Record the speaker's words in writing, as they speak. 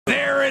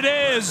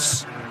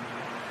is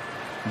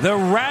the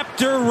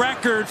Raptor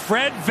record,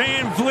 Fred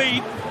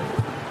VanVleet.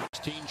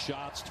 16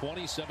 shots,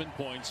 27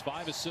 points,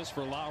 5 assists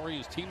for Lowry.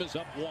 His team is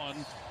up 1.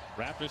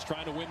 Raptors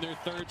trying to win their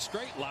third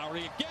straight.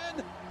 Lowry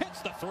again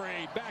hits the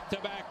 3.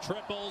 Back-to-back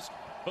triples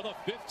for the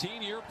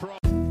 15-year pro.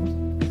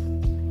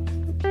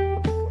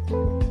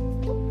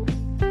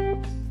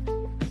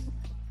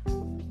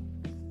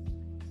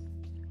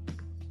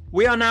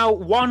 We are now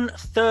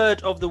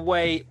 1/3 of the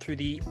way through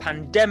the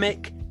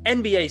pandemic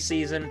NBA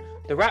season.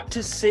 The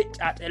Raptors sit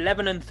at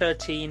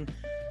 11-13.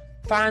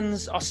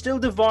 Fans are still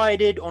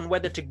divided on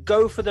whether to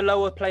go for the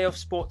lower playoff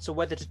spots or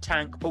whether to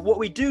tank. But what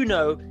we do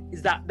know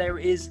is that there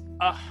is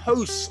a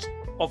host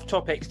of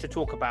topics to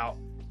talk about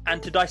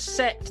and to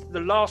dissect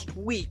the last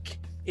week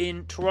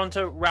in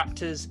Toronto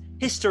Raptors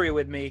history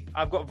with me.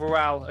 I've got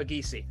Viral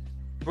Aghisi.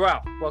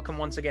 Viral, welcome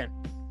once again.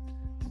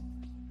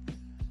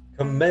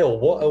 Kamel,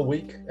 what a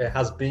week it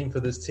has been for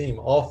this team.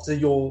 After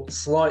your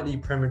slightly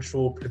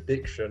premature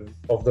prediction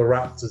of the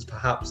Raptors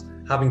perhaps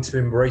having to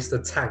embrace the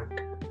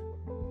tank,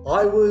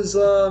 I was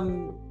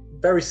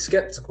very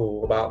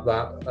skeptical about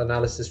that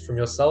analysis from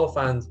yourself,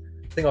 and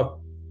I think I've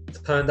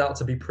turned out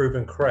to be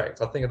proven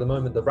correct. I think at the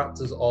moment the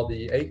Raptors are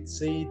the 8th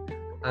seed,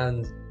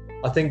 and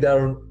I think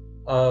they're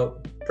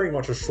pretty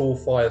much a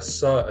surefire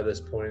cert at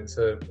this point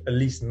to at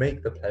least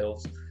make the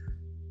playoffs.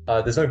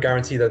 There's no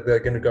guarantee that they're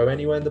going to go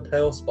anywhere in the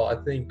playoffs, but I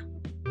think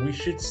we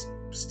should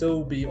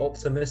still be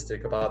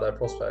optimistic about their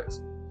prospects.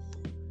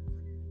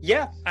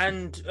 Yeah,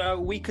 and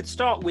we could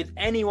start with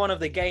any one of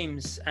the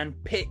games and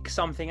pick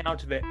something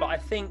out of it. But I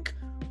think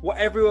what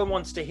everyone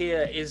wants to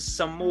hear is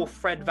some more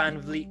Fred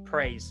VanVleet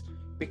praise.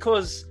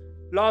 Because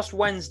last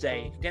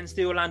Wednesday against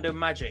the Orlando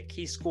Magic,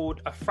 he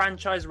scored a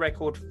franchise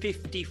record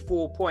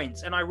 54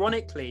 points. And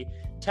ironically,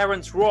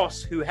 Terrence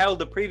Ross, who held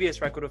the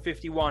previous record of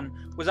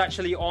 51, was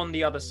actually on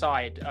the other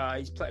side.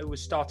 He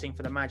was starting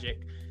for the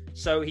Magic.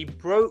 So he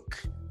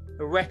broke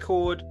the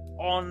record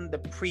on the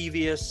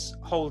previous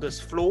holder's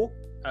floor.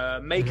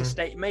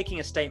 Making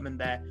a statement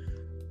there.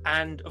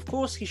 And of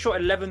course he shot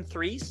 11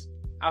 threes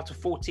out of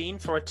 14.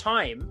 For a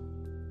time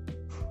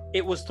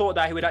it was thought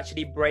that he would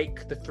actually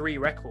break the 3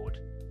 record,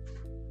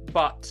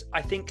 but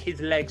I think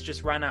his legs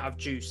just ran out of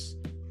juice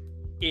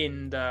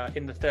in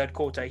the third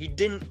quarter. He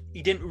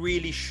didn't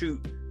really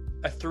shoot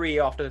a 3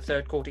 after the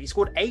third quarter. He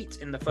scored 8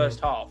 in the first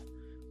half,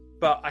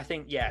 but I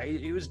think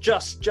he was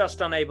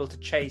just unable to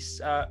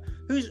chase.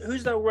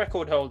 Who's the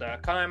record holder?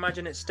 Can I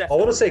imagine it's Steph? I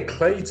want to say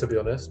Clay, to be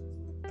honest.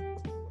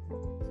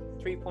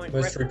 3-point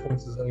most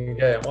 3-pointers in the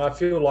game. I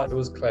feel like it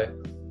was Clay.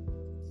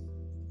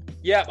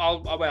 Yeah,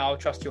 I'll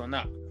trust you on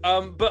that.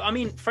 But I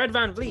mean, Fred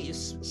VanVleet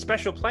is a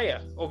special player,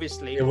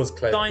 obviously. It was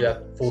Clay,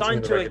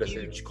 signed to a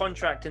huge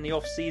contract in the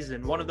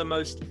off-season. One of the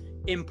most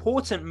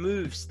important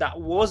moves that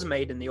was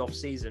made in the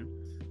off-season,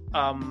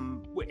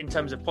 in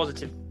terms of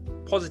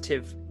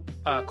positive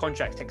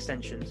contract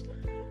extensions.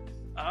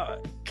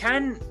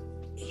 Can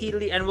he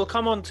lead? And we'll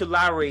come on to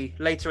Lowry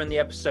later in the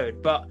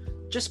episode, but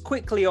just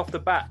quickly off the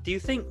bat, do you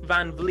think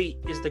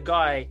VanVleet is the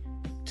guy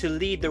to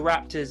lead the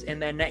Raptors in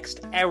their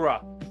next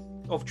era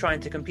of trying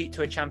to compete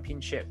to a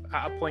championship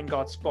at a point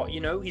guard spot?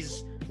 You know,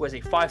 he's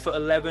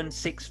 5'11",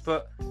 6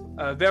 foot,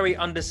 very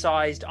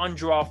undersized,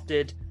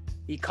 undrafted.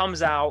 He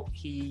comes out,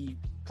 he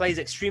plays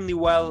extremely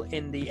well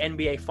in the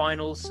NBA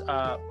Finals,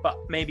 but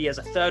maybe as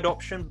a third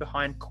option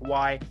behind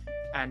Kawhi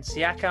and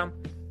Siakam.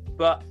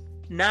 But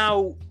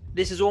now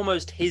this is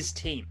almost his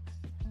team.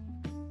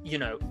 You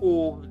know,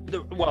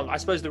 I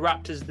suppose the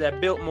Raptors, they're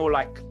built more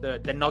like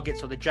the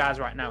Nuggets or the Jazz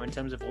right now in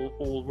terms of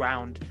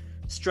all-round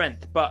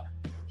strength. But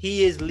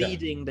he is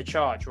leading the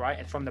charge, right,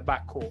 and from the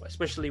backcourt,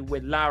 especially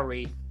with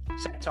Lowry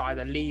set to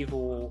either leave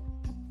or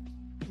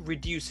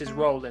reduce his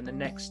role in the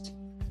next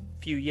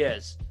few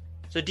years.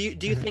 So do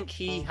you think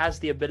he has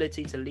the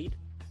ability to lead?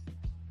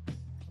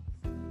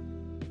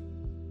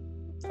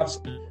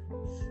 Absolutely.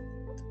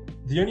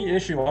 The only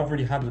issue I've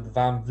really had with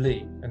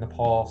VanVleet in the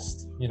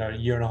past,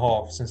 year and a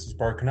half since he's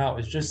broken out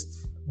is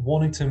just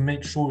wanting to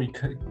make sure he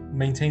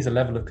maintains a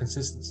level of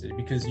consistency,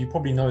 because you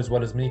probably know as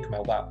well as me,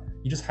 Kamel, that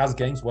he just has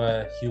games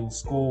where he'll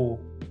score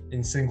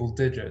in single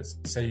digits,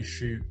 say you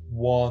shoot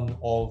 1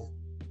 of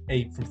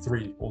 8 from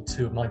 3 or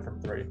 2 of 9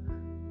 from 3.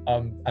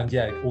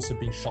 Also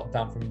being shot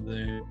down from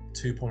the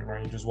 2-point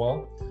range as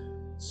well.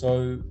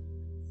 So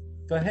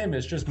for him,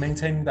 it's just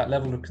maintaining that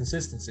level of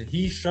consistency.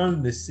 He's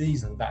shown this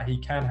season that he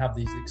can have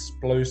these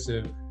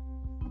explosive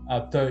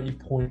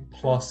 30-point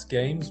plus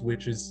games,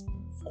 which is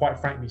quite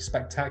frankly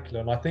spectacular.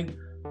 And I think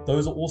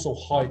those are also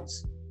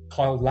heights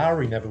Kyle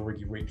Lowry never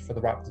really reached for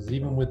the Raptors.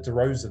 Even with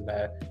DeRozan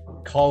there,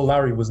 Kyle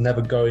Lowry was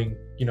never going,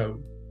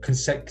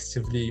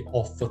 consecutively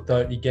off for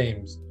 30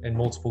 games in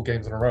multiple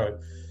games in a row.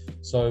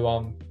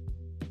 So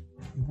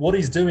what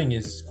he's doing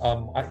is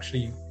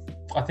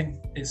I think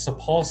it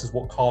surpasses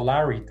what Kyle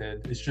Lowry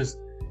did. It's just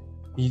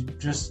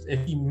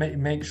if he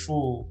makes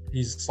sure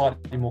he's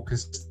slightly more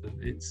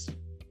consistent.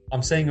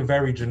 I'm saying a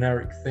very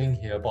generic thing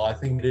here, but I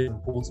think it is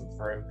important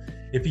for him.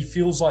 If he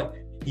feels like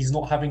he's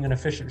not having an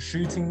efficient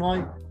shooting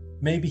night,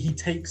 maybe he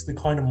takes the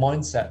kind of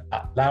mindset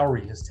that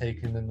Lowry has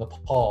taken in the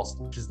past,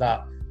 which is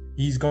that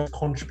he's going to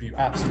contribute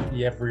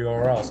absolutely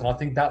everywhere else. And I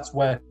think that's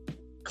where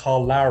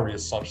Kyle Lowry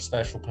is such a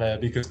special player,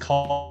 because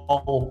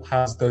Kyle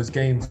has those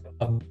games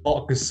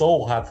Marc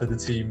Gasol had for the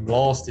team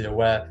last year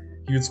where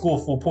he would score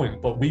 4 points,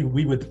 but we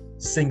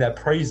would sing their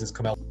praises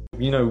come out.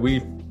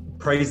 We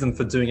praise them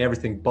for doing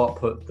everything but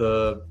put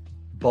the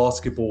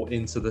basketball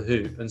into the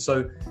hoop. And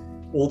so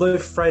although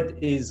Fred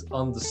is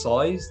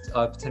undersized,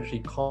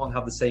 potentially can't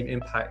have the same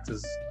impact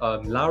as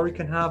Lowry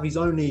can have, he's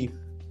only,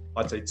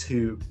 I'd say,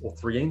 2 or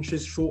 3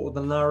 inches shorter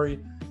than Lowry.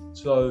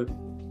 So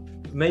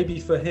maybe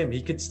for him,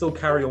 he could still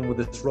carry on with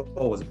his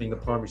role as being the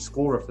primary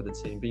scorer for the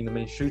team, being the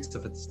main shooter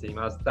for this team,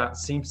 as that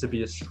seems to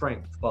be a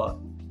strength. But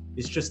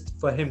it's just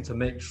for him to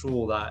make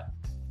sure that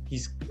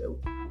he's,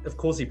 of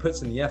course, he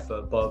puts in the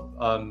effort, but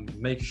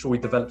making sure he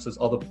develops those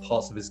other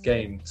parts of his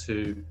game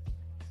to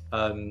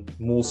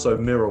more so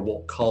mirror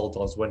what Carl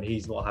does when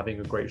he's not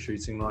having a great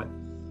shooting night.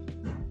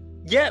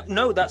 Yeah,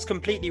 no, that's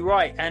completely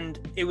right. And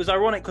it was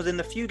ironic because in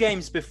the few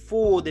games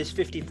before this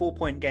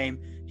 54-point game,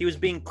 he was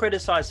being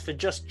criticized for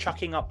just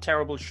chucking up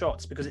terrible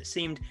shots because it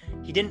seemed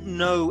he didn't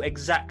know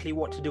exactly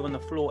what to do on the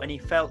floor and he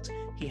felt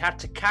he had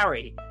to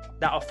carry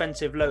that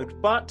offensive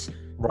load. But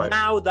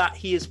now that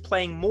he is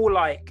playing more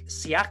like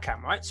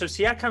Siakam, right? So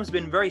Siakam's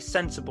been very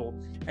sensible,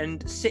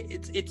 and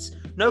it's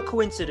no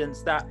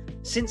coincidence that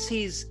since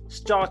he's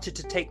started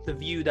to take the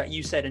view that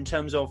you said in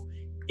terms of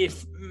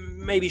if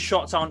maybe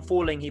shots aren't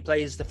falling, he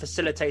plays the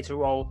facilitator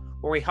role,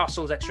 or he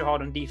hustles extra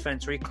hard on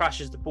defense, or he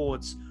crashes the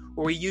boards,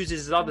 or he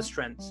uses his other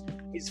strengths.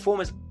 His form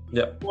has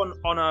gone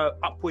on a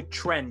upward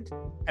trend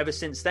ever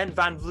since then.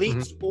 Van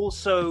Vliet's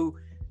also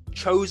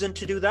chosen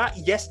to do that.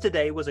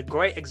 Yesterday was a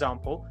great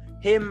example.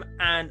 Him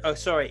and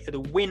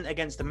the win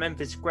against the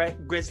Memphis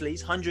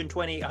Grizzlies,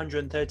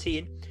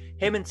 120-113.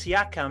 Him and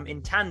Siakam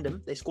in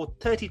tandem, they scored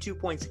 32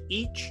 points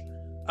each.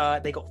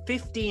 They got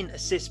 15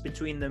 assists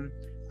between them,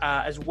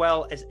 as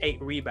well as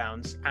 8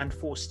 rebounds and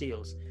 4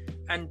 steals.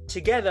 And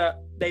together,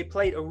 they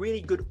played a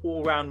really good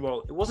all-round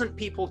role. It wasn't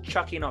people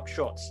chucking up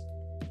shots.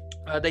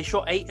 They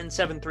shot 8 and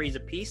 7 threes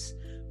apiece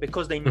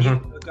because they knew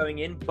they were going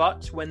in.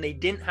 But when they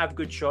didn't have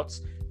good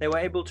shots, they were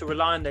able to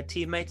rely on their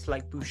teammates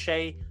like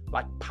Boucher,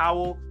 like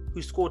Powell,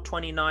 who scored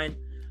 29.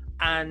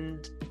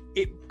 And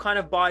it kind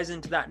of buys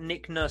into that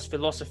Nick Nurse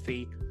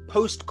philosophy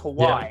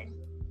post-Kawhi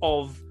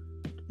of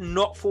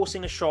not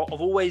forcing a shot,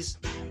 of always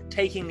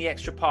taking the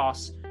extra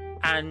pass.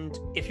 And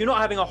if you're not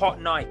having a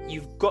hot night,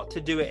 you've got to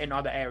do it in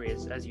other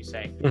areas, as you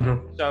say.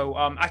 So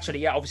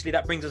obviously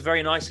that brings us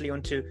very nicely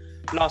onto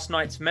last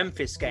night's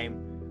Memphis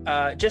game.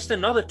 Just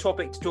another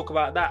topic to talk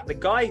about that. The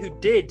guy who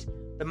did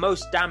the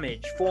most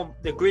damage for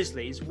the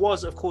Grizzlies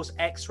was, of course,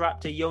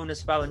 ex-Raptor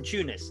Jonas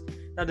Valanciunas.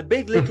 Now, the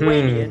big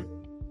Lithuanian,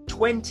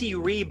 20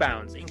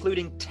 rebounds,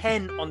 including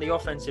 10 on the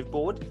offensive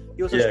board.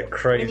 He also scored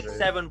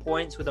 27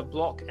 points with a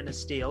block and a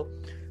steal.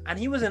 And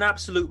he was an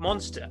absolute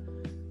monster.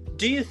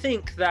 Do you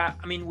think that,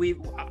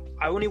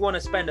 I only want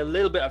to spend a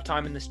little bit of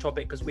time in this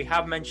topic because we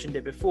have mentioned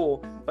it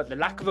before, but the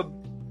lack of a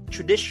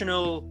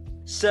traditional,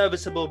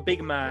 serviceable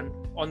big man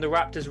on the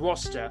Raptors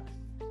roster,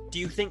 do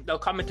you think they'll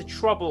come into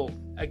trouble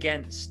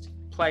against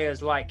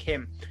players like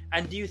him?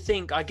 And do you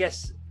think, I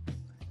guess,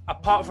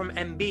 apart from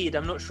Embiid,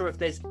 I'm not sure if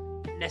there's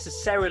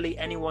necessarily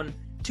anyone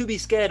to be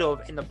scared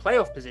of in the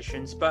playoff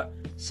positions, but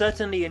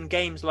certainly in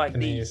games like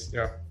these,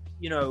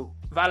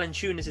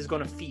 Valanciunas is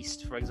going to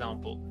feast, for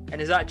example.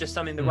 And is that just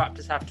something the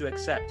Raptors have to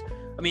accept?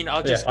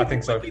 I'll just I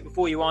think so.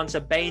 Before you answer,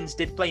 Baines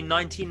did play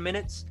 19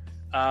 minutes.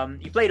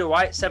 He played all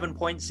right, 7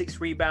 points,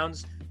 6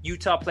 rebounds.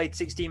 Utah played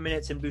 16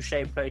 minutes and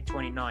Boucher played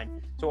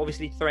 29. So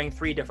obviously throwing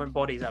 3 different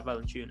bodies at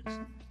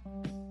Valanciunas.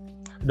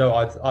 No,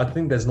 I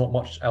think there's not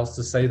much else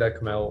to say there,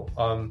 Kamel.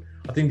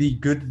 I think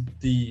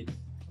the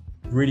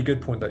really good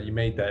point that you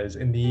made there is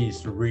in the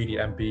East, really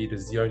Embiid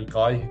is the only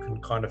guy who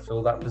can kind of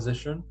fill that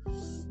position.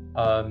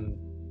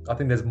 I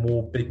think there's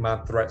more big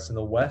man threats in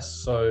the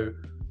West. So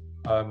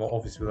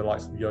obviously with the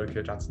likes of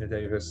Jokic, Anthony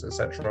Davis,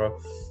 etc.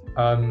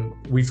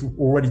 We've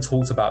already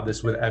talked about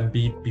this with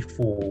Embiid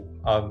before,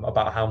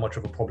 about how much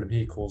of a problem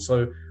he caused.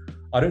 So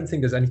I don't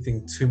think there's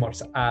anything too much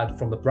to add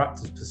from the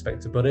Raptors'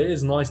 perspective, but it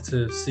is nice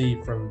to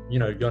see from,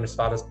 Jonas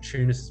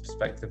Valanciunas'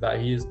 perspective that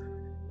he is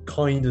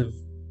kind of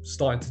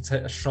starting to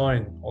take a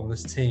shine on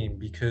this team,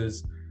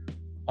 because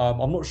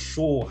I'm not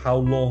sure how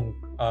long,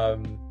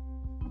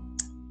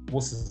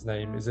 what's his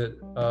name? Is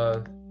it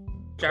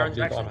Jaren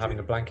Jackson? I'm having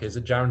a blank here. Is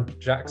it Jaren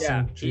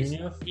Jackson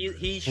Jr.?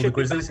 He should be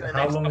Grizzlies.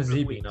 How long has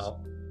he been out?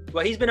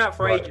 Well, he's been out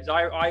for ages.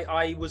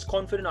 I was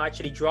confident. I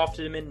actually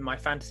drafted him in my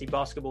fantasy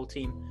basketball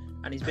team,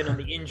 and he's been on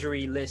the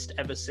injury list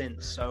ever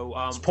since. So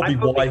it's probably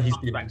why he's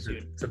been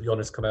injured, to be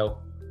honest,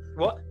 Kamel.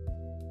 What?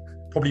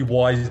 Probably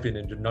why he's been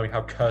injured, knowing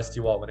how cursed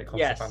you are when it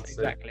comes to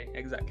fantasy.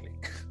 Exactly.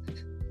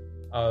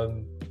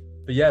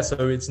 But yeah,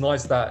 so it's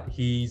nice that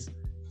he's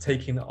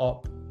taking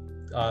up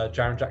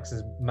Jaren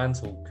Jackson's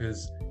mantle,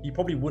 because he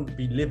probably wouldn't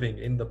be living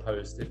in the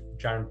post if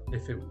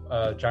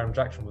Jaren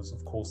Jackson was,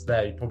 of course,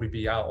 there. He'd probably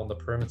be out on the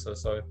perimeter.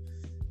 So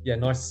yeah,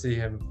 nice to see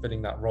him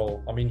filling that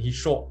role. He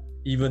shot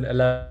even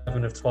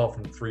 11 of 12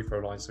 from the free throw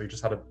line. So he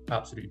just had an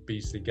absolutely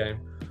beastly game.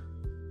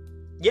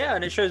 Yeah,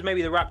 and it shows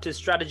maybe the Raptors'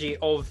 strategy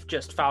of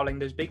just fouling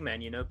those big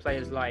men.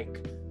 Players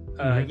like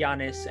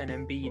Giannis and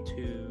Embiid,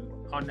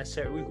 who aren't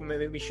necessarily,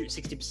 maybe shoot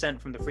 60%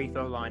 from the free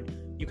throw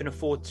line. You can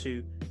afford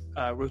to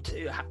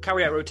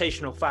carry out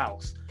rotational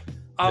fouls.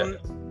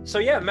 So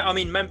yeah, I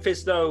mean,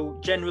 Memphis, though,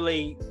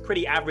 generally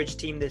pretty average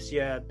team this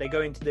year. They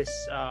go into this,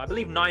 I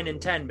believe,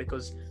 9-10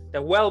 because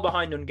they're well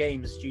behind on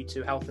games due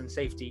to health and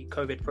safety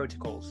COVID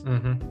protocols.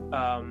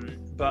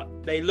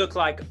 But they look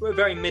like a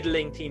very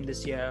middling team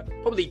this year,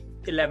 probably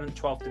 11th,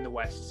 12th in the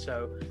West.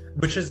 So,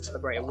 which is,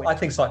 I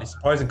think, slightly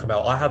surprising,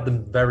 Kamel. I had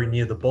them very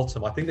near the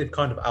bottom. I think they've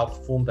kind of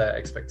outperformed their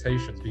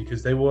expectations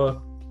because they were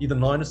either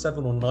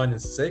 9-7 or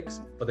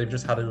 9-6, but they've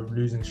just had a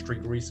losing streak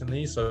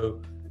recently.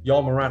 So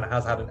Ja Morant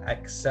has had an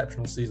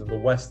exceptional season. The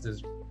West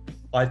is,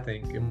 I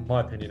think, in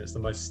my opinion, it's the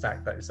most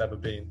stacked that it's ever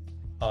been.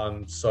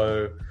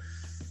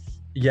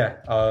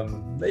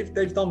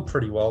 They've done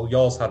pretty well.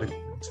 Ya's had a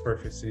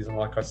terrific season,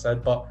 like I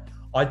said, but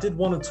I did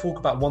want to talk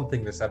about one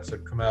thing this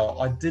episode,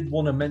 Kamel. I did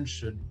want to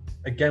mention,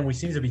 again, we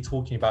seem to be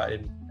talking about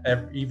it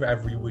either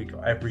every week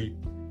or every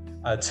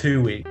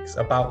 2 weeks,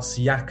 about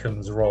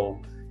Siakam's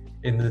role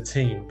in the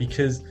team,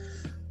 because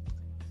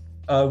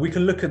we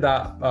can look at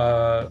that,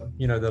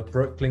 the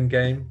Brooklyn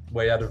game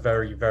where he had a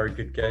very, very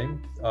good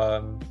game.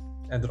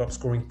 Ended up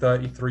scoring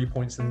 33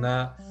 points in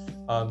that.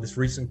 This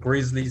recent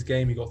Grizzlies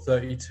game, he got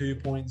 32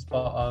 points.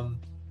 But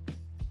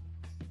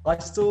I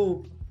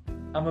still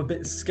am a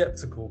bit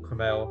skeptical,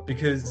 Kamel,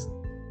 because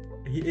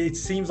it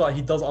seems like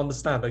he does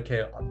understand,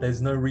 okay,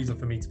 there's no reason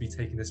for me to be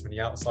taking this many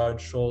outside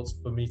shots,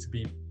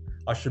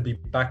 I should be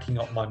backing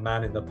up my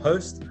man in the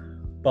post.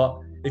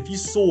 But if you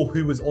saw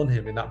who was on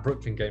him in that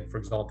Brooklyn game, for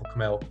example,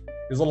 Kamel,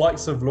 it was the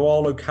likes of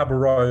Lualo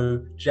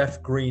Cabarrot,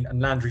 Jeff Green,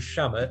 and Landry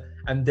Shamet,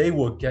 and they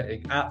were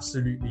getting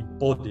absolutely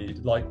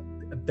bodied. Like,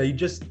 they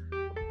just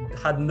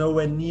had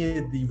nowhere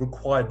near the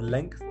required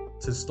length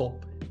to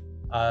stop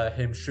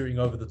him shooting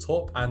over the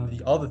top. And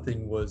the other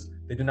thing was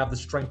they didn't have the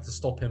strength to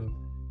stop him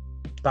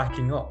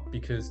backing up,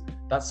 because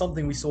that's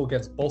something we saw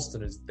against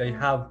Boston, is they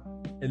have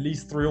at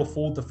least 3 or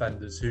 4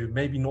 defenders who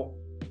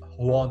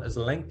aren't as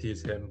lengthy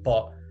as him,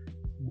 but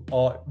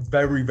are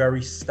very,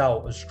 very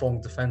stout and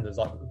strong defenders,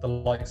 like the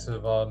likes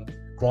of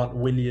Grant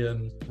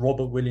Williams,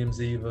 Robert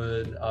Williams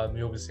even.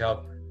 We obviously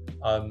have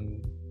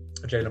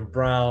Jaylen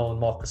Brown,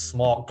 Marcus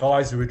Smart,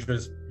 guys who are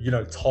just,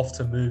 tough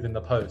to move in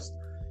the post.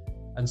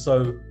 And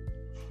so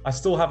I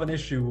still have an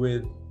issue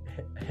with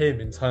him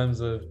in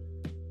terms of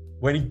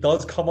when he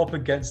does come up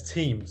against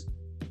teams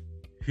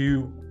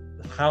who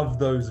have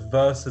those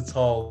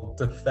versatile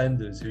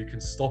defenders who can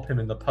stop him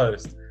in the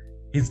post,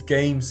 his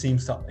game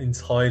seems to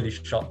entirely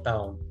shut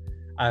down.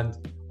 And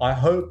I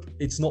hope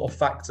it's not a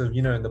fact of,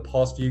 in the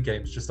past few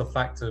games, just a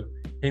fact of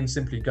him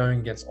simply going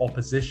against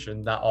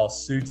opposition that are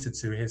suited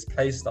to his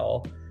play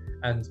style.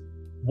 And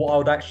what I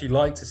would actually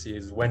like to see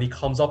is when he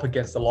comes up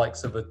against the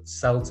likes of a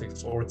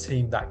Celtics or a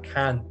team that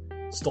can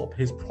stop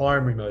his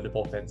primary mode of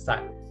offense,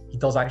 that he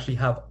does actually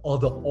have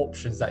other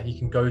options that he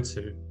can go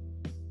to.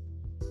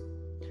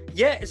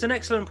 Yeah, it's an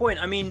excellent point.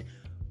 I mean,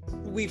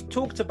 we've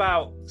talked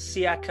about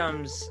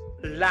Siakam's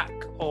lack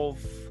of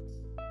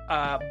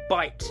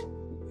bite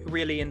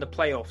really in the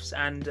playoffs,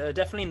 and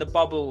definitely in the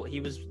bubble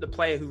he was the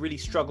player who really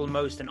struggled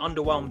most and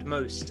underwhelmed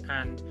most,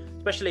 and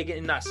especially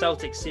in that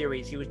Celtics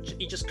series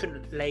he just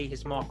couldn't lay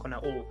his mark on it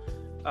all.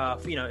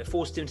 It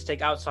forced him to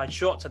take outside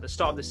shots. At the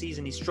start of the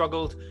season he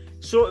struggled,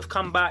 sort of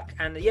come back,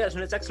 and it's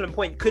an excellent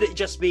point. Could it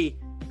just be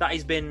that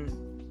he's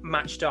been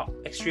matched up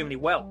extremely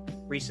well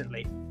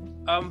recently?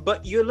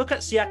 But you look at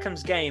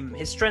Siakam's game,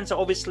 his strengths are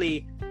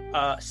obviously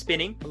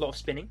spinning, a lot of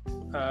spinning,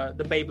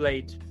 the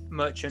Beyblade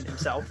merchant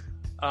himself.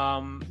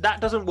 That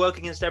doesn't work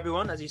against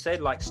everyone, as you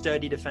said, like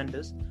sturdy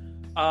defenders.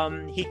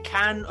 He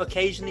can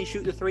occasionally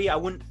shoot the 3. I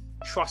wouldn't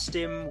trust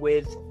him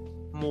with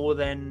more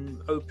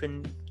than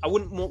I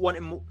wouldn't want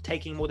him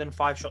taking more than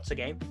 5 shots a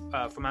game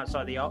from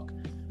outside the arc.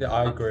 Yeah,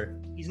 I agree.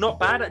 He's not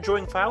bad at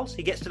drawing fouls.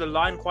 He gets to the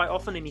line quite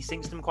often and he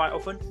sinks them quite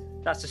often.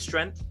 That's a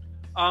strength.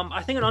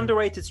 I think an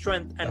underrated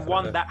strength, and Definitely.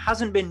 One that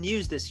hasn't been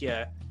used this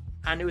year,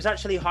 and it was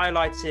actually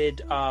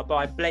highlighted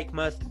by Blake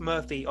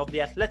Murphy of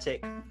The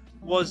Athletic,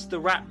 was the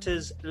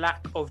Raptors'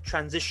 lack of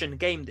transition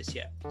game this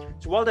year.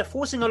 So while they're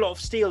forcing a lot of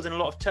steals and a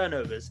lot of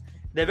turnovers,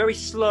 they're very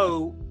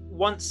slow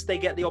once they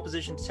get the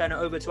opposition to turn it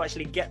over to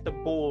actually get the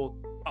ball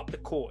up the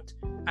court.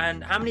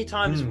 And how many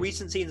times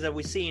recent seasons have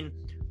we seen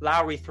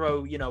Lowry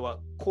throw, a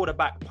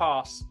quarterback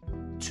pass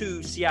to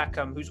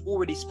Siakam, who's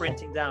already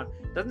sprinting down?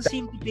 Doesn't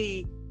seem to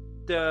be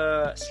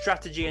the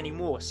strategy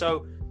anymore.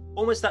 So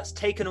almost that's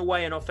taken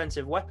away an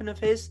offensive weapon of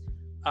his.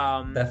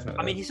 Definitely.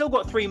 I mean, he's still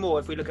got 3 more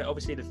if we look at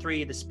obviously the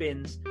 3, the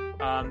spins.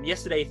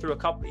 Yesterday he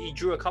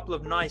drew a couple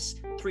of nice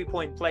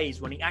 3-point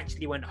plays when he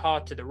actually went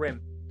hard to the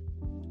rim.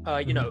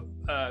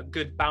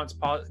 Good bounce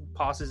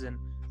passes and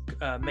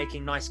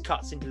making nice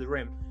cuts into the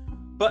rim.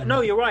 But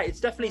no, you're right. It's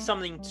definitely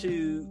something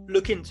to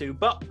look into.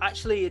 But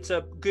actually, it's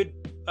a good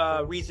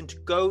reason to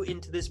go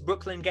into this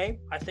Brooklyn game,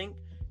 I think.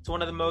 It's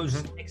one of the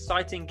most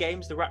exciting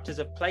games the Raptors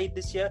have played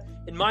this year.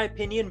 In my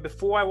opinion,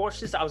 before I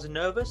watched this, I was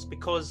nervous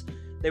because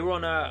they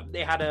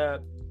had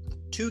a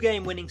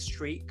 2-game winning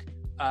streak.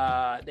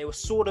 They were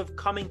sort of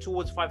coming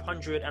towards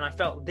 500, and I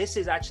felt this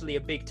is actually a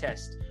big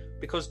test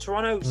because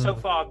Toronto so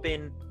far have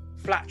been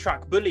flat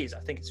track bullies. I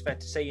think it's fair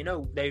to say,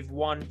 they've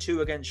won 2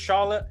 against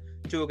Charlotte,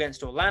 2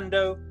 against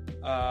Orlando,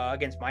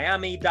 against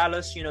Miami,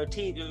 Dallas,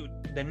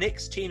 the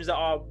Knicks, teams that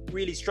are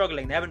really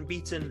struggling. They hadn't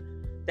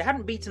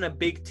beaten a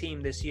big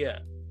team this year,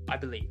 I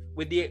believe,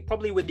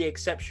 probably with the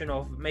exception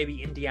of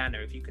maybe Indiana,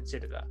 if you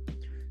consider that.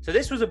 So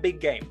this was a big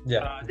game.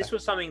 This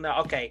was something that,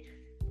 okay,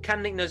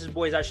 can Nick Nurse's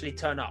boys actually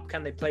turn up?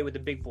 Can they play with the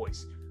big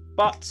voice?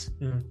 But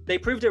they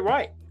proved it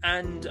right.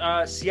 And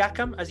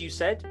Siakam, as you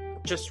said,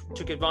 just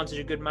took advantage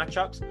of good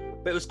matchups.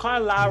 But it was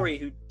Kyle Lowry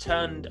who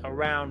turned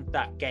around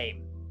that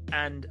game.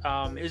 And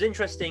it was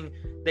interesting.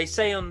 They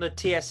say on the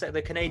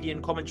the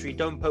Canadian commentary,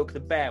 don't poke the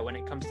bear when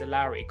it comes to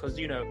Lowry. Because,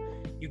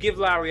 you give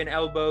Lowry an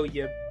elbow,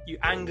 you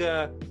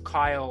anger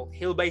Kyle,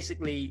 he'll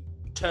basically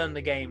turn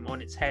the game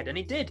on its head. And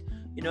he did,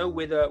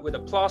 with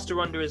a plaster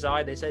under his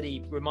eye. They said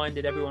he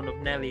reminded everyone of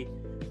Nelly.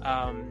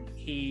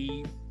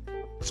 He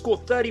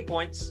scored 30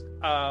 points,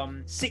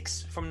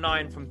 6 from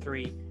 9 from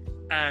 3,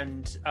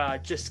 and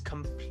just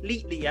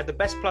completely had the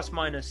best plus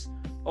minus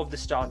of the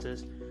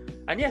starters.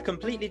 And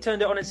completely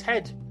turned it on its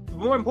head.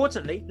 More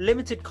importantly,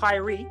 limited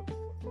Kyrie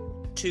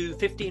to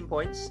 15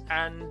 points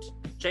and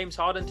James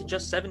Harden to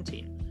just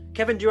 17.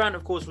 Kevin Durant,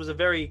 of course, was a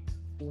very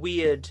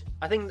weird...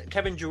 I think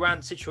Kevin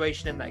Durant's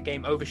situation in that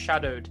game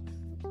overshadowed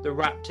the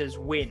Raptors'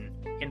 win,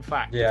 in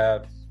fact.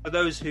 Yeah. For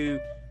those who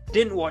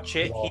didn't watch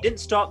it, he didn't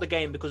start the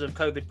game because of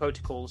COVID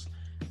protocols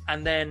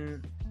and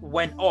then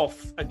went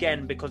off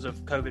again because of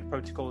COVID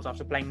protocols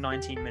after playing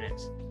 19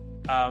 minutes.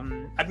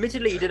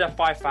 Admittedly, he did have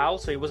 5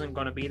 fouls, so he wasn't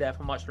going to be there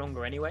for much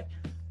longer anyway.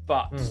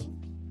 But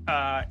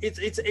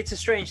it's a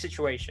strange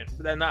situation.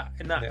 But then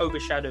that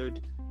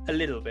overshadowed a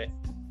little bit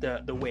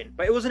the win.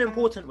 But it was an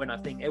important win, I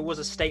think. It was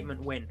a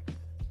statement win.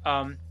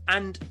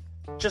 And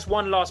just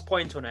one last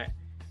point on it.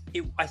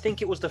 I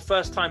think it was the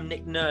first time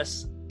Nick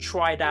Nurse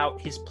tried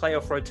out his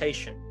playoff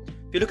rotation.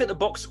 If you look at the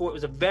box score, it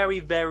was a very,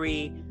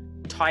 very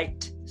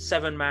tight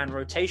 7-man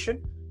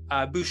rotation.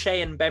 Boucher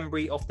and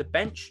Bembry off the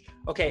bench.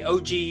 Okay,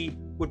 OG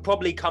would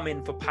probably come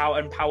in for Powell,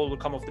 and Powell would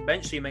come off the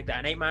bench, so you make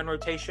that an 8-man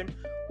rotation.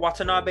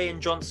 Watanabe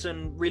and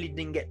Johnson really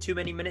didn't get too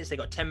many minutes. They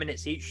got 10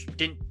 minutes each.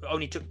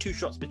 Only took 2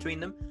 shots between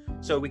them,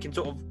 so we can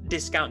sort of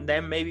discount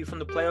them maybe from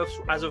the playoffs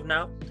as of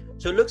now.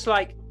 So it looks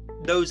like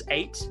those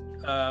 8.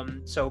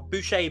 So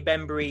Boucher,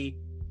 Bembry,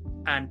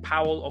 and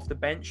Powell off the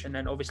bench, and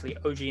then obviously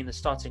OG in the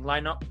starting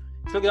lineup.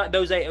 It's looking like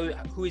those 8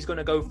 who he's going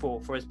to go for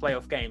his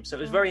playoff game. So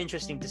it was very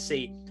interesting to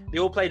see. They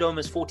all played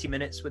almost 40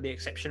 minutes with the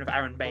exception of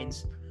Aaron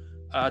Baines,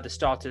 the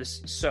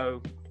starters.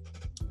 So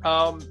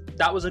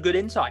that was a good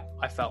insight,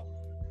 I felt.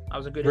 That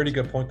was a good really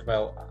good point,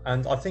 Kamal.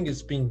 And I think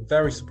it's been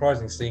very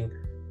surprising seeing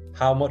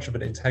how much of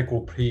an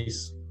integral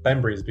piece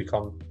Bembry has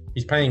become.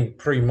 He's playing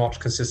pretty much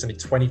consistently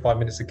 25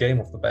 minutes a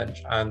game off the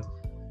bench, and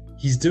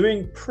he's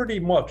doing pretty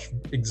much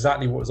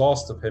exactly what was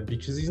asked of him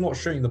because he's not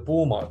shooting the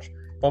ball much.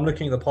 If I'm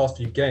looking at the past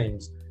few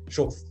games,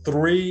 shot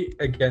 3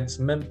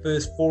 against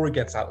Memphis, 4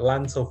 against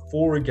Atlanta,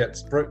 4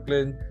 against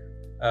Brooklyn,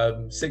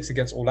 6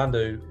 against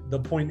Orlando. The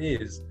point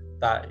is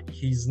that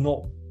he's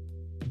not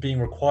being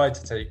required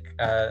to take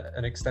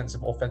an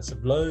extensive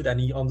offensive load, and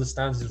he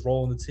understands his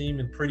role in the team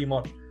and pretty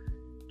much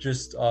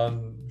just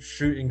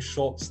shooting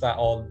shots that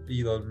are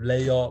either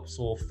layups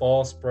or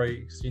fast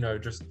breaks,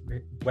 just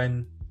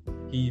when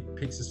he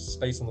picks his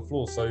space on the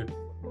floor. So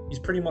he's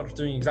pretty much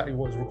doing exactly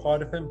what is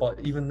required of him. But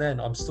even then,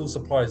 I'm still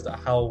surprised at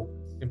how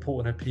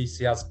important a piece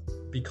he has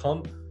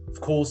become. Of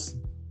course,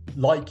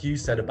 like you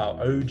said about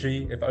OG,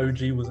 if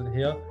OG wasn't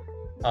here,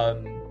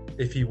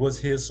 if he was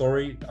here,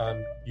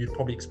 you'd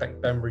probably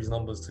expect Bembry's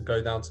numbers to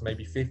go down to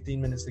maybe 15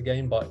 minutes a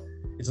game. But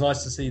it's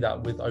nice to see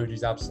that with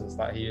OG's absence,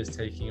 that he is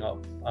taking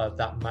up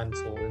that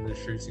mantle in the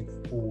shooting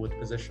forward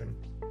position.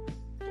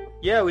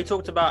 Yeah, we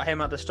talked about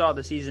him at the start of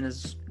the season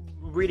as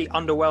really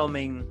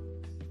underwhelming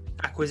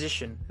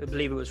acquisition. I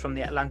believe it was from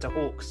the Atlanta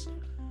Hawks.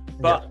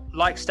 But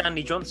like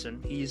Stanley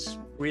Johnson, he's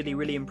really,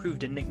 really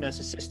improved in Nick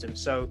Nurse's system.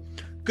 So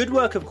good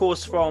work, of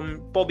course,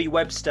 from Bobby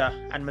Webster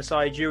and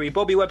Masai Ujiri.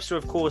 Bobby Webster,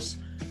 of course,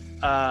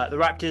 the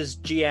Raptors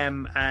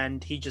GM,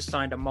 and he just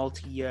signed a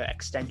multi-year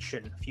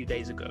extension a few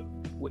days ago,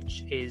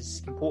 which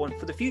is important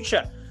for the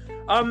future.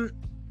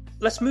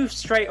 Let's move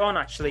straight on,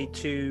 actually,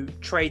 to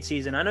trade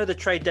season. I know the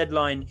trade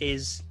deadline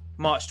is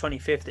March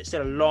 25th. It's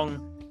still a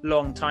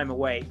long time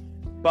away.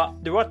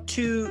 But there are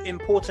 2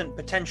 important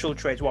potential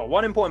trades. Well,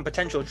 one important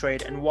potential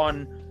trade and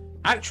one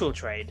actual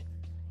trade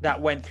that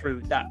went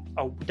through that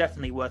are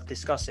definitely worth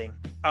discussing.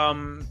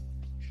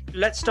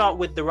 Let's start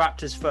with the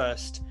Raptors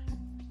first.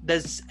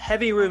 There's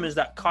heavy rumors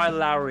that Kyle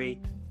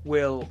Lowry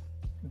will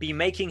be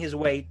making his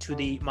way to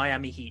the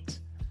Miami Heat.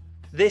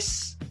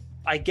 This,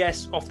 I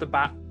guess, off the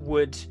bat,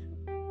 would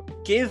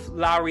give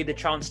Lowry the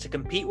chance to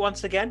compete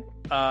once again.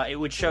 It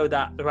would show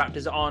that the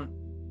Raptors aren't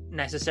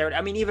necessarily...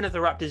 I mean, even if the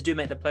Raptors do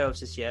make the playoffs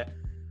this year,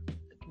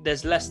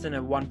 there's less than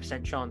a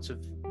 1% chance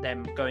of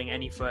them going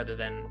any further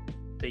than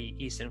the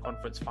Eastern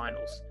Conference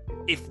Finals,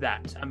 if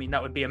that. I mean,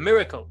 that would be a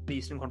miracle, the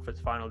Eastern Conference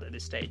Finals at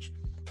this stage.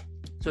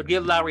 So it'd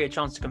give Lowry a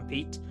chance to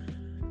compete.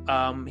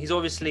 He's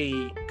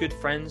obviously good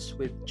friends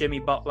with Jimmy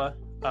Butler.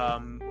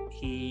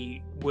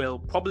 He will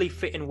probably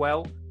fit in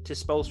well to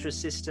Spoelstra's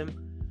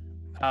system.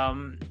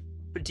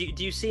 But do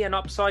you see an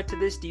upside to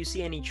this? Do you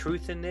see any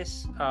truth in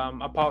this,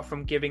 apart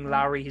from giving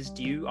Lowry his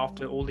due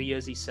after all the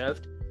years he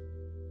served?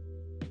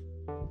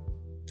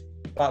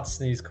 Bad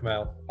sneeze,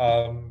 Kamal.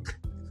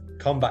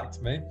 Come back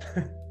to me.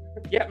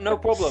 Yeah, no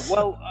problem.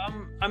 Well,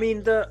 I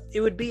mean,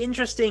 it would be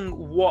interesting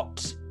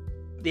what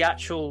the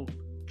actual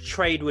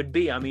trade would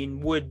be. I mean,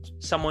 would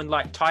someone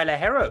like Tyler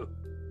Herro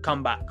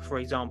come back, for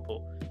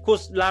example? Of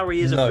course,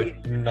 Lowry is a free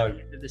agent at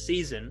the end of the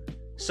season,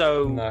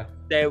 so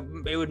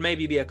it would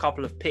maybe be a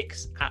couple of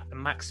picks at the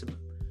maximum.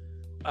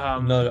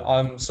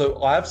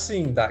 So I have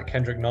seen that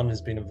Kendrick Nunn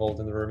has been involved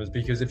in the rumors,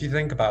 because if you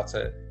think about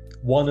it,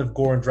 one of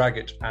Goran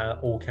Dragic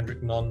or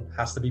Kendrick Nunn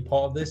has to be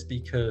part of this,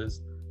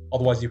 because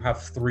otherwise you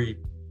have 3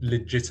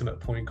 legitimate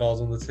point guards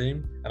on the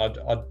team, and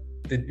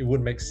it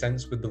wouldn't make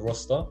sense with the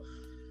roster.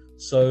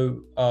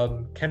 So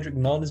Kendrick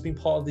Nunn has been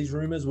part of these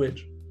rumors,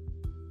 which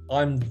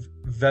I'm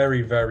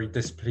very, very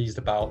displeased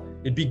about.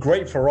 It'd be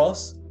great for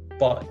us,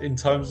 but in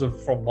terms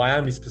of from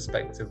Miami's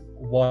perspective,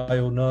 why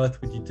on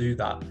earth would you do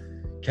that?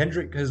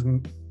 Kendrick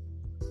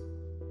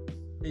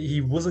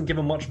he wasn't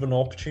given much of an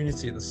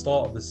opportunity at the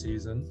start of the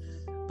season,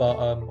 but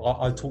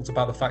I talked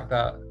about the fact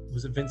that,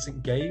 was it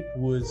Vincent Gabe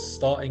was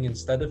starting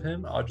instead of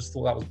him? I just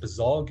thought that was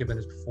bizarre given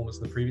his performance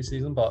in the previous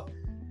season, but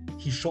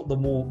he shot the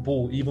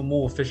ball even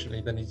more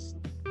efficiently than he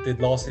did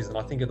last season.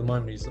 I think at the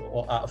moment he's at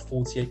a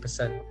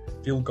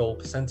 48% field goal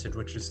percentage,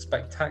 which is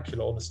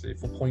spectacular, honestly,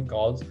 for point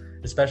guards,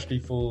 especially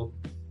for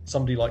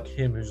somebody like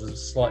him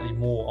who's slightly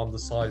more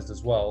undersized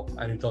as well,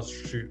 and who does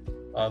shoot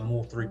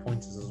more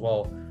 3-pointers as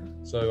well.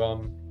 So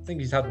I think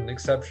he's had an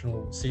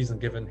exceptional season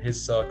given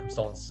his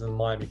circumstances and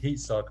Miami Heat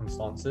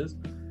circumstances.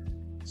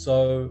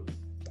 So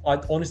I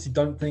honestly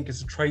don't think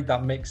it's a trade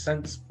that makes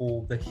sense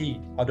for the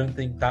Heat. I don't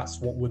think that's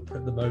what would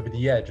put them over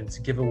the edge, and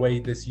to give away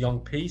this young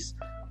piece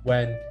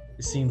when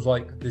it seems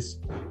like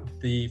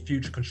the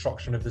future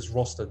construction of this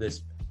roster,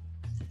 this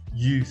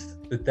youth,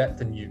 the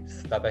depth and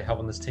youth that they have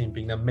on this team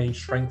being their main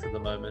strength at the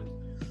moment,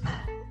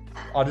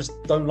 I just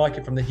don't like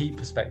it from the Heat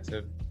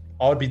perspective.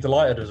 I would be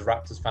delighted as a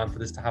Raptors fan for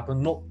this to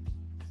happen, not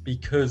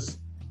because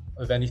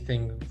of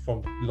anything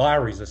from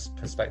Lowry's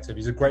perspective.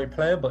 He's a great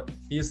player, but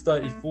he is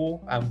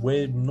 34 and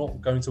we're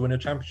not going to win a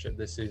championship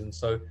this season.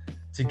 So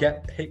to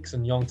get picks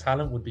and young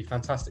talent would be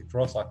fantastic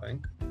for us, I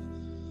think.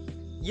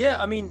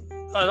 Yeah, I mean,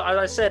 as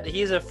I said,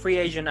 he's a free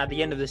agent at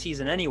the end of the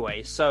season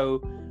anyway,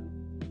 so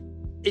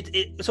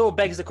it sort of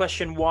begs the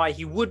question why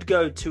he would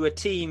go to a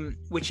team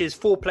which is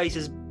 4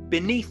 places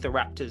beneath the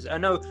Raptors. I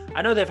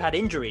know they've had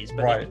injuries,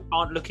 but they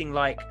aren't looking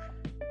like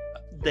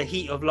the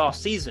Heat of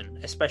last season,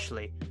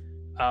 especially.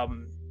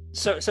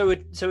 So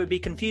it'd be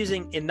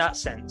confusing in that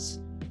sense.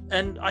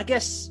 And I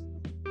guess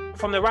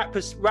from the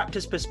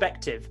Raptors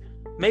perspective,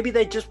 maybe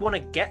they just want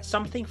to get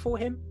something for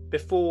him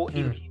before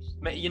he leaves.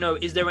 You know,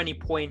 is there any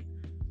point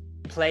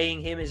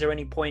playing him? Is there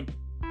any point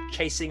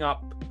chasing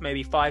up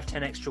maybe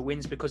 5-10 extra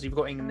wins because you've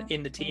got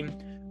in the team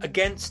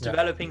against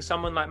developing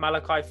someone like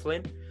Malachi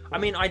Flynn? I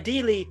mean,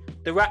 ideally,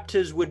 the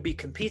Raptors would be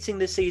competing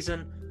this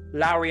season.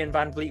 Lowry and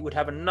Van Vliet would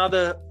have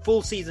another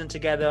full season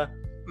together,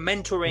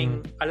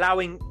 mentoring,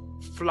 allowing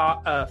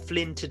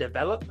Flynn to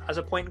develop as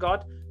a point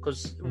guard,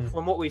 because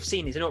from what we've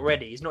seen, he's not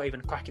ready. He's not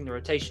even cracking the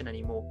rotation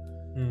anymore.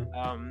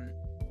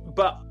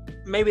 But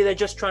maybe they're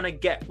just trying to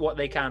get what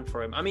they can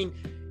for him. I mean,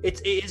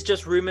 it is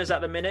just rumors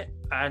at the minute,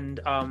 and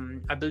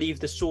I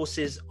believe the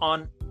sources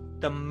aren't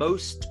the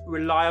most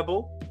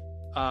reliable.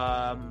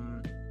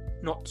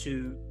 Not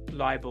to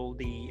libel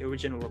the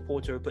original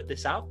reporter who put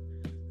this out,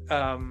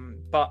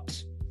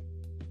 but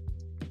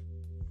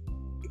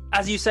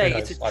as you say,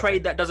 it's a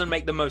trade that doesn't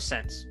make the most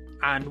sense,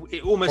 and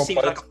it almost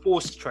seems like a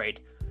forced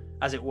trade,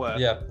 as it were.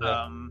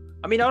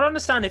 I mean, I'd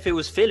understand if it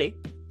was Philly.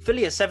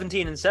 Philly is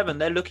 17-7.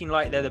 They're looking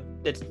like they're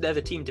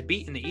the team to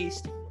beat in the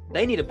East.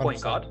 They need a point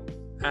 100%. Guard,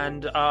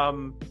 and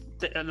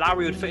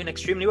Lowry would fit in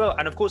extremely well.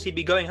 And of course, he'd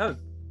be going home.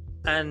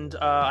 And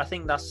I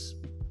think that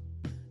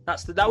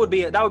would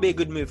be a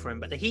good move for him.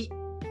 But the Heat,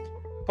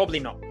 probably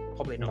not.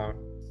 No.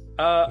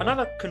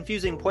 Another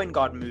confusing point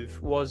guard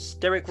move was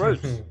Derrick Rose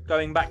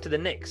going back to the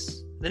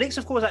Knicks. The Knicks,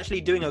 of course,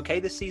 actually doing okay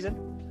this season.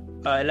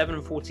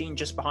 11-14,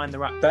 just behind the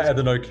Raptors. Better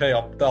than okay.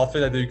 I think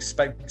they're doing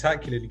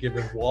spectacularly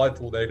given what I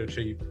thought they'd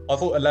achieve. I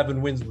thought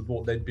 11 wins was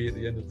what they'd be at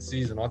the end of the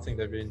season. I think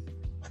they've been,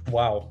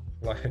 wow,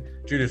 like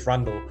Julius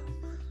Randle.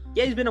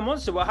 Yeah, he's been a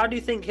monster. Well, how do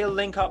you think he'll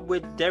link up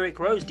with Derrick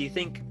Rose? Do you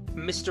think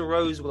Mr.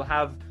 Rose will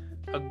have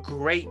a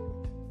great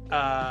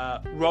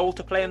role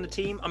to play on the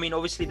team? I mean,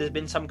 obviously, there's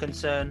been some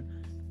concern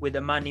with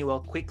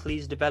Emmanuel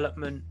Quickley's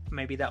development.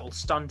 Maybe that will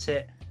stunt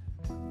it.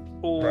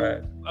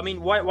 Or, I mean,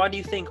 why do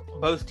you think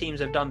both teams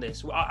have done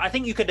this? I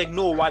think you could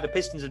ignore why the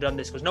Pistons have done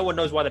this, because no one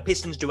knows why the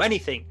Pistons do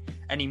anything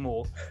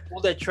anymore.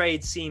 All their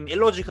trades seem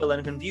illogical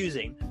and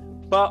confusing.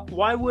 But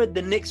why would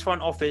the Knicks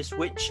front office,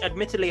 which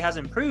admittedly has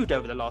improved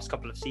over the last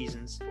couple of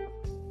seasons,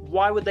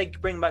 why would they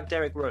bring back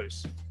Derrick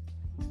Rose?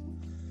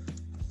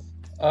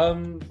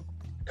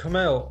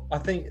 Kamel, I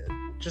think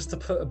just to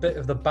put a bit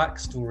of the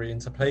backstory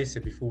into place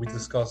here before we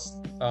discuss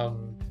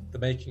the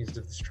makings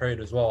of this trade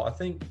as well, I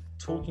think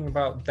talking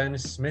about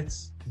Dennis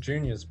Smith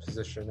Jr.'s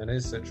position and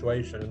his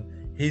situation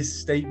and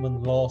his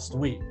statement last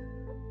week,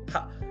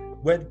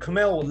 when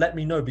Kamel let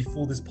me know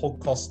before this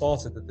podcast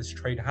started that this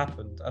trade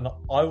happened, and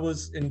I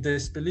was in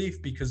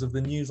disbelief because of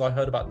the news I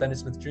heard about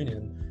Dennis Smith Jr.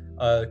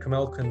 And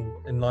Kamel can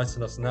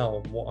enlighten us now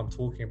on what I'm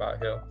talking about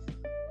here.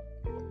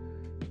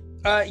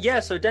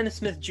 So Dennis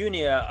Smith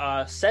Jr.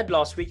 Said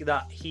last week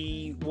that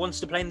he wants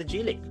to play in the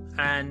G League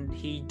and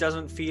he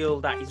doesn't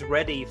feel that he's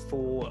ready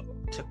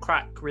to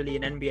crack really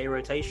an NBA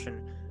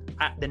rotation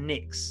at the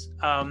Knicks.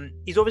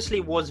 He's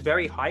obviously was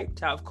very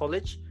hyped out of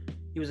college.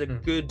 He was a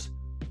good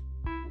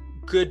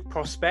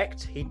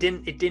prospect. It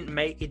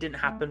didn't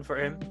happen for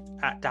him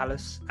at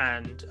Dallas,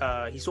 and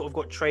he sort of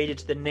got traded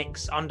to the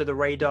Knicks under the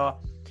radar.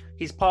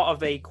 He's part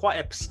of quite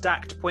a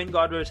stacked point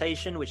guard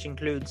rotation, which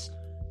includes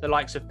the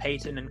likes of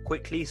Payton and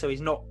Quickly, so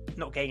he's not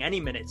getting any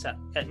minutes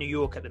at New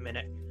York at the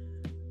minute.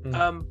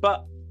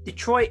 But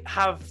Detroit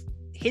have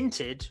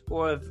hinted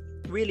or have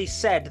really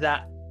said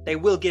that they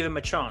will give him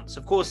a chance.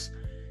 Of course,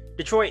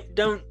 Detroit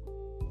don't.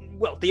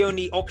 Well, the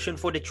only option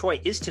for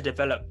Detroit is to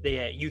develop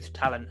their youth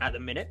talent at the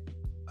minute.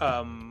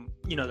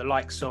 The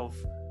likes of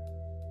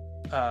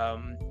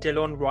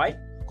Delon Wright,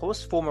 of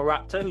course, former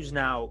Raptor, who's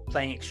now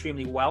playing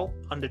extremely well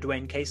under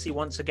Dwayne Casey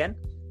once again.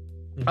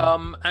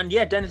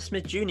 Dennis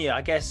Smith Jr.,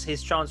 I guess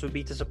his chance would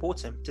be to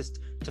support him, just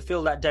to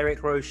fill that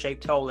Derrick Rose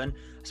shaped hole. And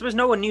I suppose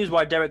no one knew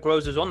why Derrick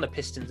Rose was on the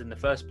Pistons in the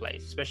first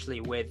place,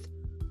 especially with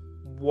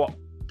what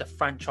the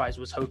franchise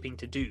was hoping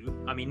to do.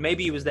 I mean,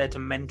 maybe he was there to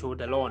mentor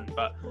DeLon,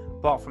 but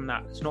apart from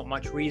that, there's not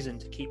much reason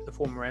to keep the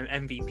former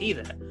MVP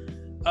there.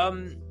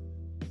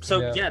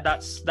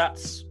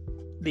 That's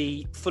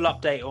the full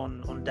update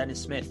on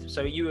Dennis Smith.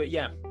 So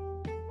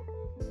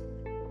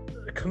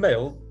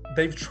Kamel,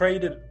 they've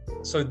traded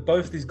so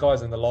both these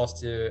guys in the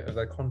last year of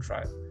their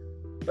contract,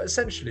 but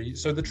essentially,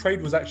 so the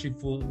trade was actually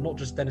for not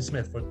just Dennis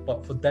Smith,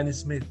 but for Dennis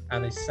Smith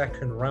and a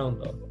second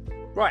rounder.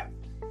 Right.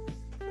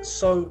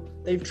 So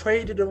they've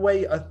traded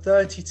away a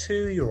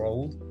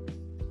 32-year-old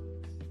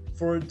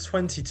for a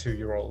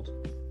 22-year-old.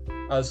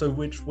 So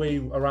which way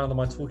around am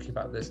I talking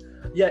about this?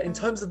 Yeah, in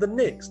terms of the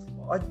Knicks,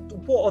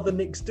 what are the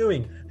Knicks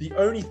doing? The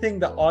only thing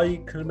that I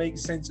can make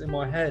sense in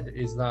my head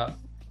is that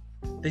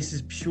this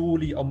is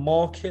purely a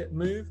market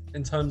move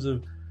in terms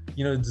of,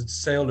 the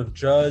sale of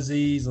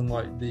jerseys and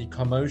like the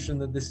commotion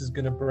that this is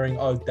going to bring.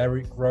 Oh,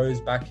 Derrick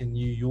Rose back in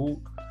New York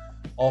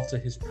after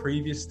his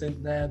previous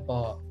stint there.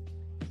 But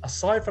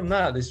aside from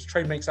that, this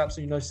trade makes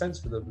absolutely no sense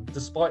for them,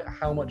 despite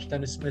how much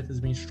Dennis Smith has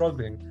been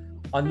struggling,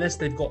 unless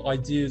they've got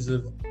ideas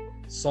of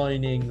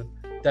signing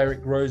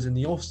Derrick Rose in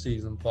the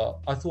offseason. But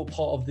I thought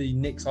part of the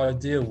Knicks'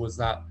 idea was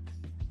that,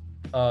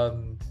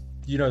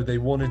 they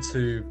wanted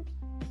to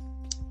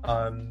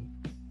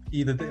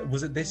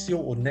was it this year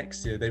or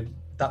next year?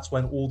 That's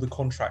when all the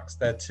contracts,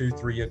 their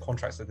 2-3 year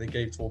contracts that they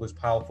gave to all those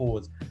power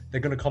forwards,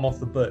 they're going to come off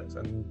the books,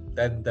 and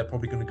then they're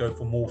probably going to go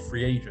for more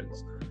free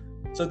agents.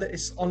 So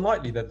it's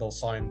unlikely that they'll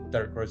sign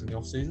Derrick Rose in the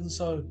offseason.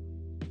 So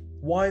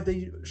why have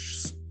they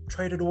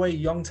traded away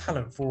young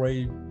talent for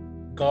a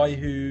guy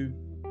who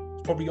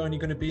is probably only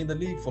going to be in the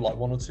league for like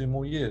 1 or 2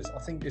 more years? I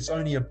think it's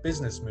only a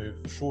business move,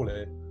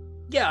 surely.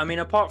 Yeah, I mean,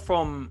 apart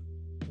from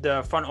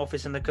the front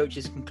office and the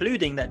coaches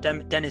concluding that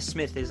Dennis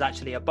Smith is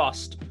actually a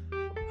bust,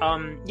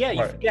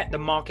 you forget the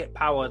market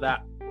power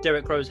that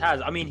Derrick Rose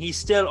has. I mean, he's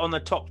still on the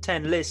top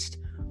 10 list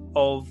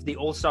of the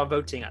All-Star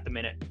voting at the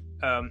minute.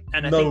 And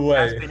I think he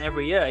has been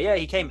every year. Yeah,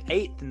 he came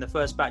 8th in the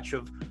first batch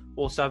of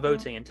All-Star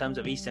voting in terms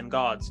of Eastern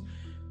guards.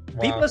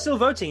 Wow. People are still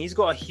voting. He's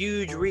got a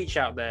huge reach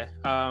out there.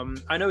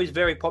 I know he's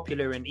very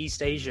popular in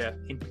East Asia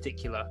in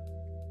particular.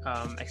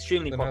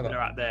 Extremely popular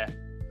out there.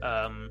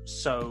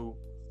 So,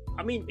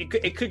 I mean,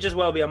 it could just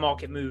well be a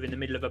market move in the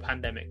middle of a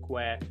pandemic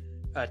where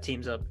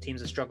teams are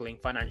struggling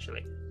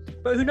financially.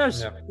 But who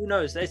knows? Yeah. Who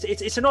knows?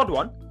 It's an odd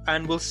one,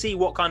 and we'll see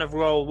what kind of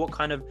role, what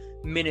kind of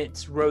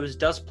minutes Rose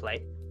does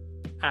play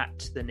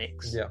at the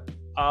Knicks. Yeah.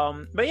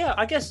 But yeah,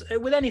 I guess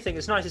with anything,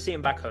 it's nice to see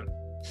him back home.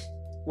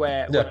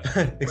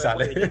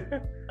 Exactly.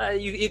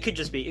 It could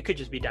just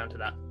be down to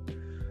that.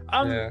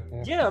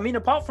 I mean,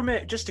 apart from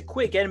it, just a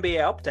quick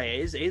NBA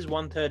update. It is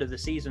 1/3 of the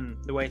season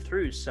the way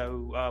through,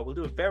 so we'll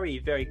do a very,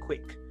 very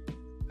quick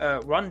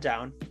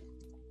rundown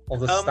of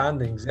the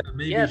standings.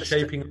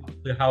 Shaping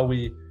up to how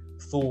we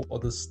thought at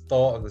the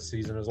start of the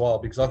season as well,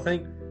 because I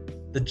think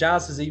the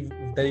Jazz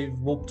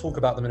we'll talk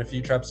about them in a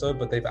future episode,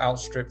 but they've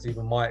outstripped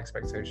even my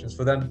expectations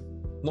for them,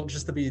 not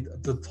just to be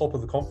at the top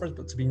of the conference,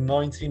 but to be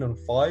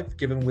 19-5,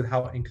 given with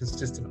how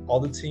inconsistent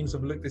other teams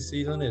have looked this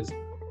season, is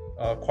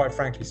quite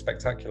frankly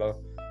spectacular.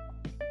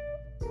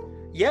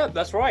 Yeah,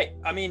 that's right.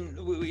 I mean,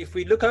 if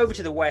we look over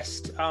to the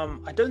West,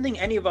 I don't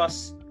think any of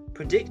us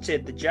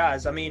predicted the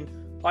Jazz. I mean,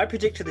 I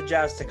predicted the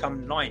Jazz to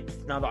come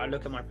 9th. Now that I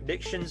look at my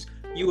predictions,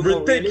 you were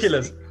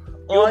ridiculous.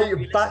 I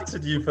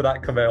battered you for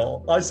that,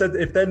 Kamel. I said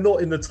if they're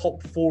not in the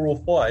top 4 or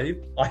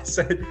 5, I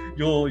said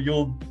you're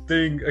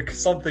doing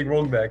something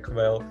wrong there,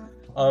 Kamel.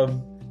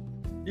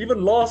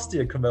 Even last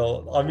year,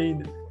 Kamel, I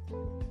mean,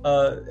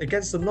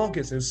 against the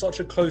Nuggets, it was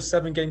such a close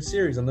 7-game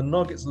series, and the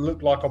Nuggets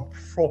looked like a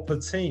proper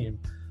team.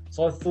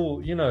 So I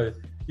thought,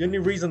 the only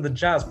reason the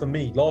Jazz for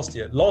me last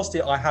year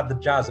I had the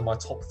Jazz in my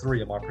top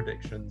 3 of my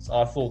predictions.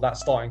 I thought that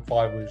starting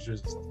 5 was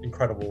just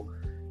incredible.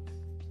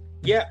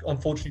 Yeah,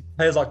 unfortunately,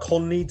 players like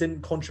Conley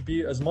didn't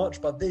contribute as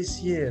much, but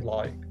this year,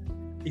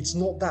 it's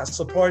not that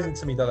surprising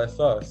to me that they're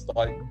first.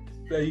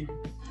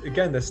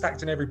 They're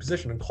stacked in every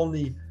position, and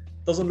Conley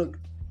doesn't look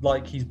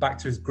like he's back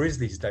to his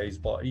Grizzlies days,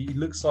 but he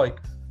looks like,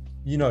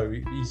 he's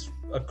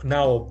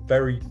now a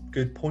very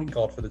good point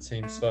guard for the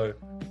team. So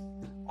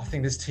I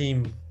think this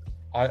team,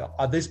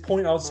 at this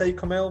point, I would say,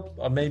 Kamel,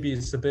 maybe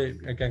it's a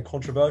bit, again,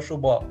 controversial,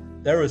 but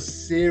they're a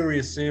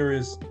serious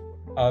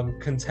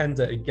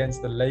contender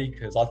against the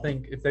Lakers. I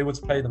think if they were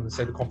to play them in,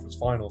 say, the conference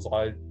finals,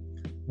 I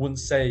wouldn't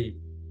say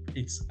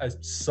it's a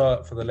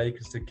cert for the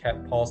Lakers to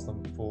get past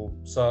them for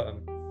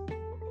certain.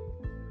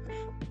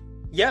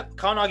 Yep,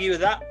 can't argue with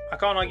that.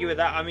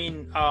 I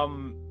mean,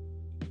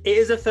 it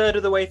is a third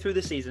of the way through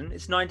the season.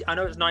 It's 90. I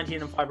know it's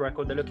 19-5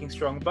 record. They're looking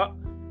strong, but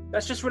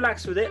let's just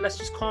relax with it. Let's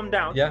just calm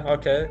down. Yeah,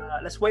 okay.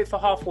 Let's wait for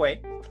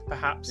halfway,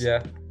 perhaps.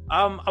 Yeah.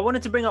 I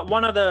wanted to bring up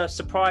one other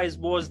surprise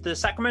was the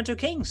Sacramento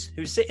Kings,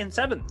 who sit in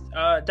 7th.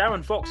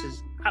 Darren Fox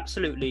is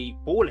absolutely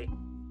balling.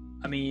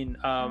 I mean,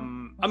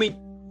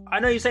 I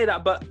know you say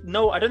that, but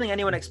no, I don't think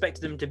anyone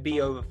expected them to be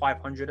over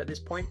 500 at this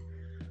point.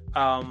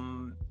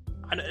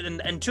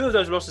 And 2 of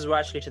those losses were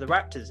actually to the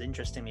Raptors,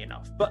 interestingly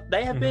enough. But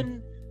they have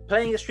been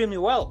playing extremely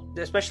well,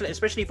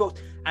 especially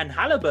Fox. And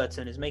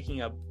Halliburton is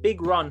making a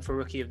big run for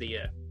Rookie of the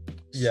Year.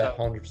 Yeah,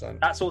 100%.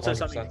 That's also 100%.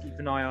 something to keep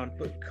an eye on.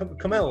 But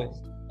Kamel,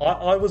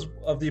 I was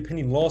of the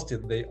opinion last year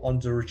that they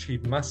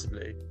underachieved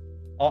massively.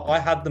 I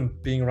had them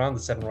being around the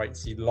 7 or 8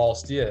 seed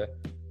last year,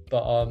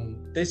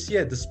 but this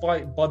year,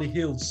 despite Buddy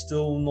Hield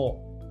still not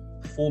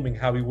performing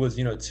how he was,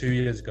 2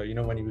 years ago,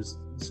 when he was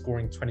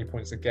scoring 20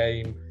 points a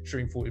game,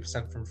 shooting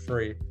 40% from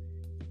 3.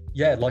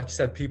 Yeah, like you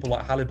said, people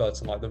like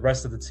Halliburton, like the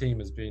rest of the team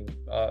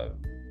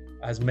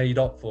has made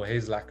up for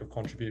his lack of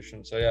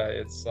contribution. So yeah,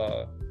 it's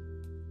the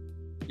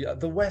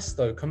West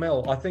though,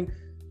 Kamel, I think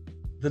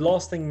the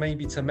last thing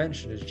maybe to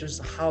mention is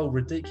just how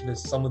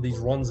ridiculous some of these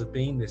runs have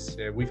been this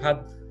year. We've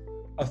had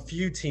a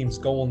few teams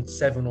go on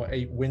 7 or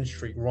 8 win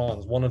streak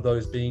runs, one of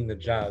those being the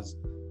Jazz,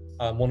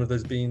 one of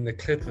those being the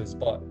Clippers,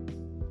 but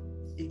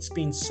it's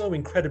been so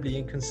incredibly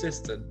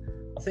inconsistent.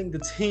 I think the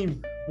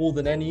team more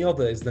than any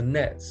other is the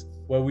Nets,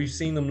 where we've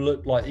seen them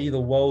look like either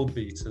world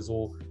beaters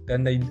or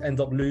then they end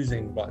up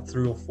losing like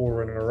 3 or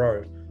 4 in a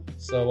row.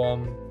 So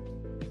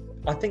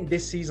I think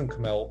this season,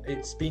 Kamel,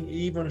 it's been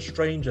even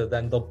stranger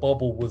than the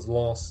bubble was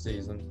last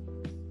season.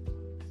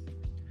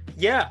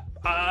 Yeah,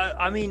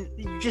 I mean,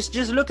 just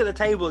look at the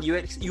table. You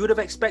would have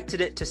expected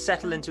it to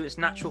settle into its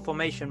natural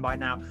formation by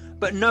now.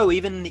 But no,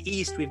 even in the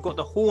East, we've got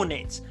the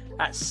Hornets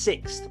at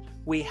 6th.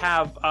 We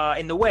have,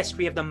 in the West,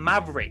 we have the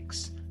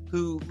Mavericks,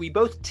 who we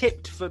both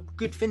tipped for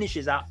good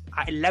finishes at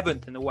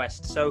 11th in the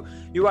West. So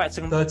you're right. It's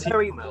a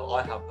 13th,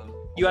 I have them.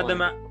 You had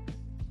them at...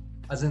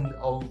 As in,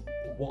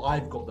 what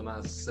I've got them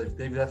as. So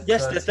they're 13th.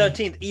 Yes, they're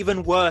 13th,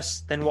 even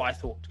worse than what I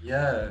thought.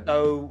 Yeah.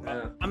 So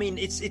I mean,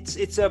 it's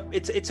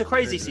a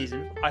crazy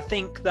season. I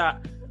think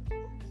that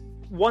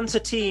once a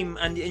team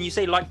and you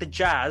say like the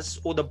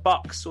Jazz or the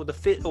Bucks or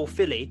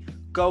Philly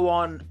go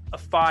on a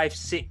 5,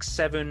 6,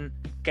 7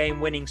 game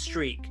winning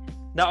streak,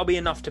 that'll be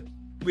enough to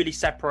really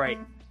separate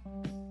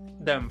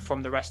them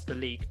from the rest of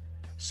the league.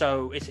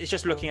 So it's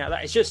just looking at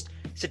that.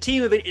 It's a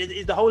team of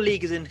it. The whole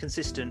league is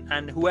inconsistent,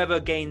 and whoever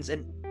gains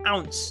an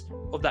ounce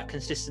of that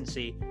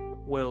consistency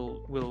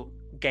will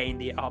gain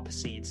the upper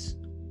seeds.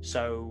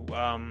 So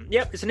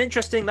it's an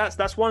interesting. That's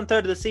 1/3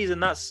 of the season.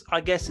 That's,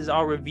 I guess, is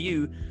our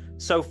review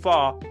so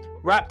far.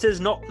 Raptors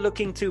not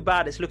looking too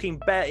bad. It's looking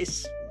better.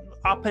 It's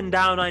up and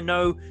down. I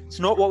know it's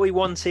not what we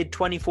wanted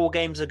 24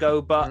 games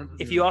ago, but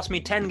if you asked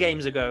me 10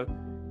 games ago,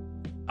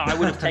 I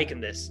would have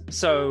taken this.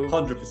 So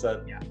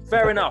 100%. Yeah,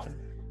 fair enough.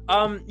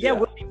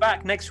 We'll be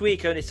back next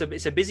week, and it's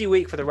a busy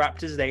week for the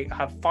Raptors. They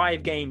have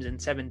 5 games in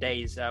 7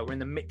 days. We're in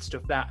the midst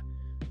of that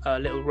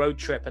little road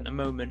trip at the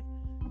moment.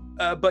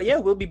 But yeah,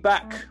 we'll be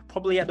back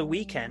probably at the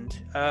weekend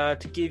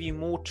to give you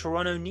more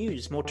Toronto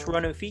news, more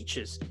Toronto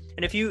features.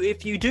 And if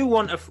you do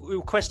want to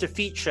request a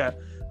feature,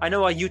 I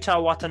know our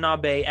Yuta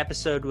Watanabe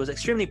episode was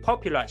extremely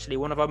popular, actually,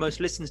 one of our most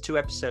listened to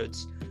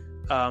episodes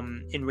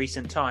in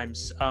recent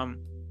times.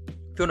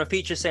 If you want to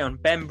feature, say, on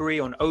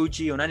Bembry, on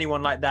OG, on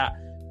anyone like that,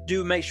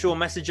 do make sure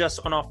message us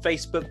on our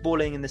Facebook,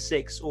 Balling in the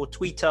Six, or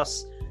tweet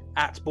us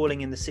at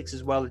Balling in the Six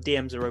as well. The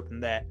DMs are open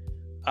there.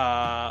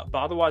 But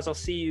otherwise, I'll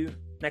see you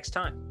next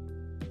time.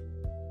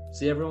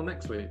 See everyone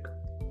next week.